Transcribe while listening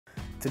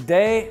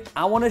Today,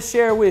 I want to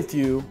share with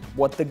you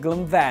what the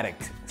glymphatic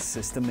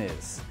system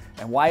is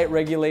and why it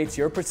regulates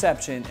your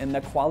perception and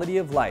the quality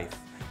of life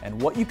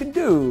and what you can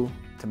do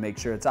to make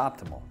sure it's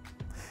optimal.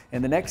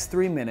 In the next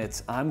 3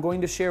 minutes, I'm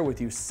going to share with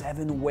you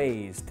 7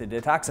 ways to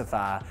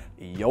detoxify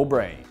your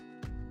brain.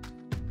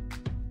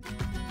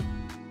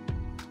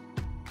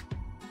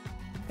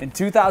 In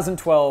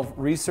 2012,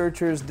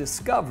 researchers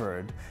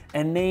discovered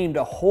and named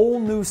a whole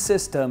new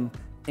system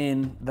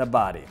in the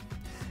body.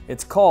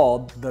 It's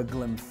called the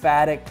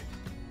glymphatic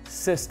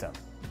system.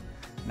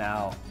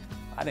 Now,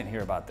 I didn't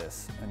hear about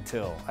this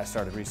until I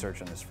started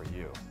researching this for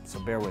you, so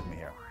bear with me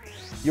here.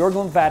 Your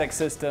glymphatic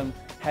system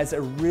has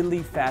a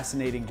really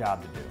fascinating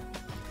job to do.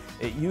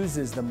 It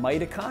uses the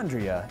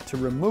mitochondria to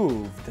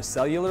remove the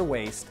cellular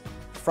waste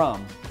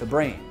from the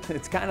brain.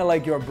 It's kind of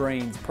like your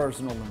brain's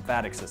personal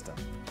lymphatic system.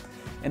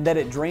 And that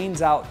it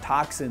drains out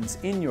toxins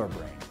in your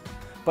brain.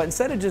 But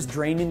instead of just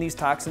draining these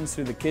toxins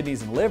through the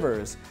kidneys and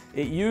livers,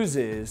 it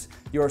uses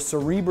your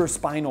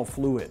cerebrospinal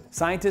fluid.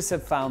 Scientists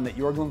have found that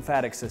your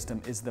glymphatic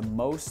system is the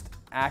most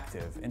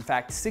active, in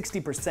fact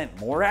 60%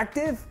 more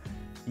active,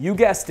 you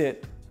guessed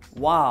it,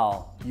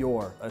 while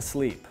you're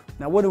asleep.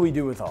 Now what do we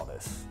do with all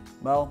this?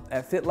 Well,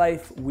 at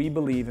FitLife, we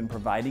believe in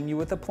providing you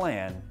with a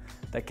plan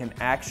that can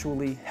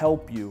actually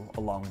help you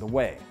along the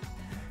way.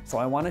 So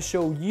I want to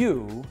show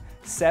you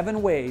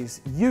 7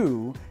 ways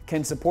you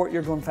can support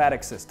your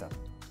glymphatic system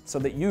so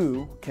that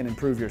you can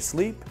improve your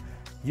sleep,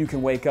 you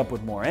can wake up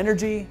with more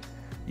energy,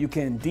 you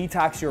can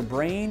detox your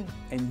brain,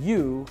 and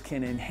you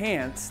can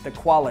enhance the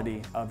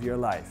quality of your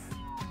life.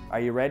 Are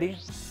you ready?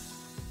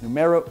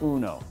 Numero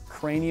uno,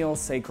 cranial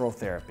sacral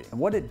therapy. And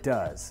what it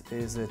does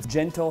is it's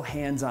gentle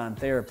hands-on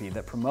therapy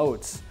that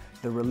promotes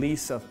the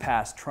release of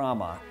past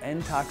trauma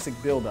and toxic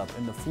buildup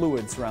in the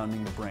fluid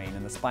surrounding the brain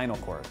and the spinal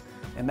cord.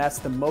 And that's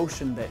the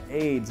motion that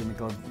aids in the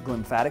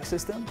glymphatic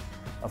system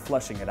of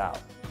flushing it out.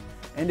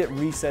 And it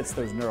resets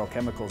those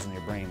neurochemicals in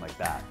your brain like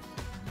that.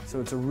 So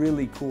it's a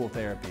really cool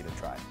therapy to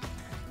try.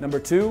 Number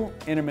 2,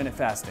 intermittent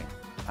fasting.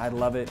 I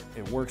love it,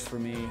 it works for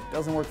me. It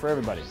doesn't work for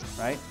everybody,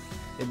 right?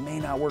 It may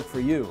not work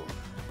for you,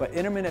 but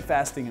intermittent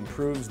fasting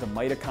improves the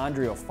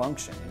mitochondrial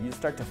function, and you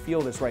start to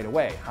feel this right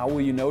away. How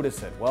will you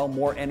notice it? Well,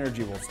 more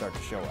energy will start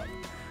to show up.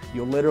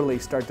 You'll literally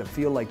start to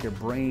feel like your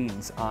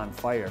brain's on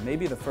fire,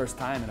 maybe the first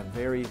time in a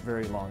very,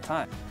 very long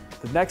time.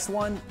 The next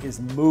one is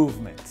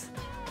movement.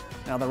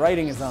 Now the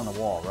writing is on the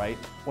wall, right?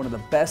 One of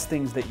the best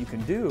things that you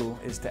can do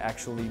is to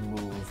actually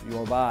move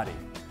your body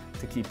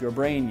to keep your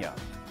brain young.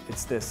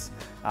 It's this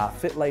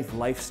fit life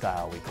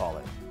lifestyle, we call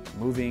it.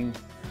 Moving,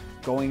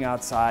 going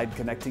outside,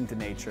 connecting to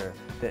nature,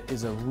 that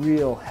is a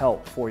real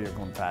help for your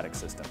glymphatic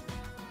system.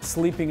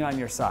 Sleeping on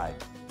your side.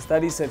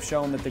 Studies have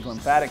shown that the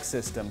glymphatic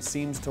system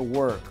seems to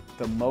work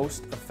the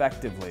most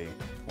effectively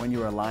when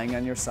you are lying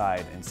on your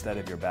side instead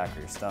of your back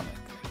or your stomach.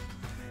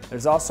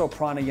 There's also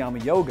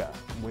pranayama yoga,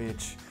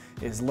 which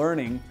is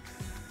learning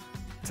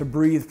to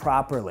breathe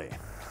properly.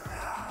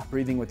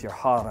 Breathing with your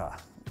hara,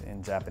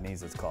 in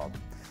Japanese it's called.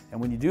 And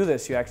when you do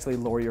this, you actually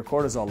lower your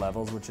cortisol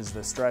levels, which is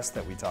the stress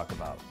that we talk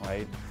about,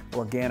 right?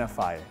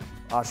 Organifi,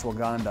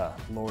 ashwagandha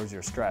lowers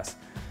your stress.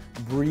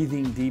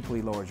 Breathing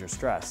deeply lowers your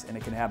stress, and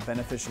it can have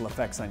beneficial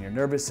effects on your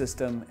nervous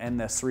system and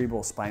the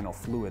cerebral spinal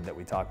fluid that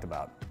we talked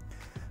about.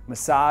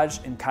 Massage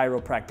and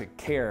chiropractic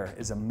care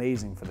is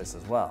amazing for this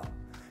as well.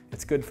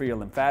 It's good for your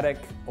lymphatic,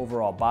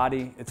 overall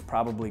body. It's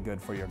probably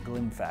good for your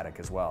glymphatic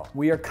as well.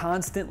 We are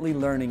constantly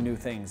learning new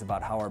things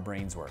about how our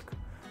brains work.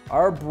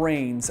 Our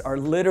brains are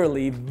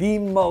literally the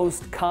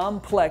most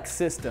complex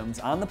systems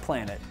on the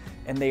planet,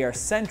 and they are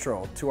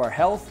central to our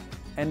health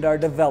and our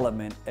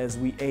development as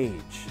we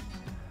age.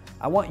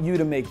 I want you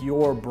to make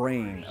your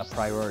brain a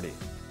priority.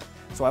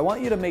 So I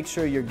want you to make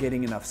sure you're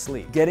getting enough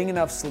sleep. Getting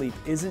enough sleep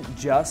isn't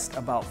just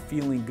about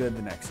feeling good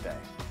the next day.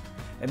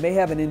 It may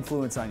have an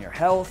influence on your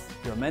health,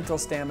 your mental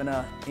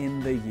stamina in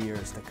the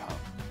years to come.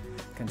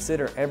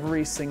 Consider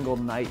every single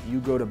night you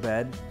go to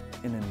bed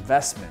an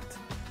investment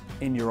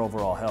in your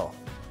overall health.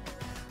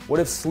 What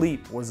if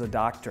sleep was a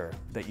doctor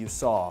that you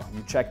saw,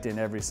 you checked in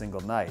every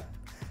single night,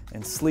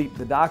 and sleep,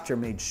 the doctor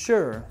made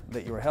sure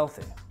that you were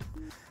healthy?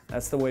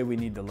 That's the way we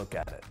need to look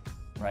at it,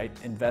 right?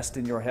 Invest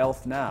in your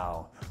health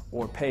now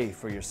or pay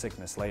for your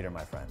sickness later,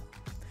 my friend.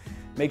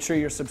 Make sure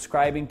you're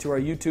subscribing to our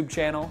YouTube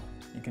channel.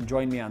 You can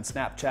join me on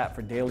Snapchat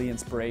for daily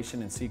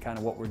inspiration and see kind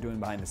of what we're doing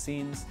behind the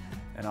scenes,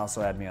 and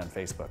also add me on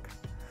Facebook.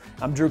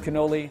 I'm Drew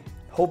Canoli.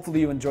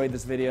 Hopefully you enjoyed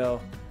this video.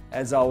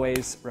 As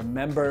always,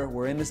 remember,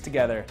 we're in this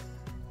together.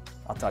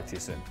 I'll talk to you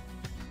soon.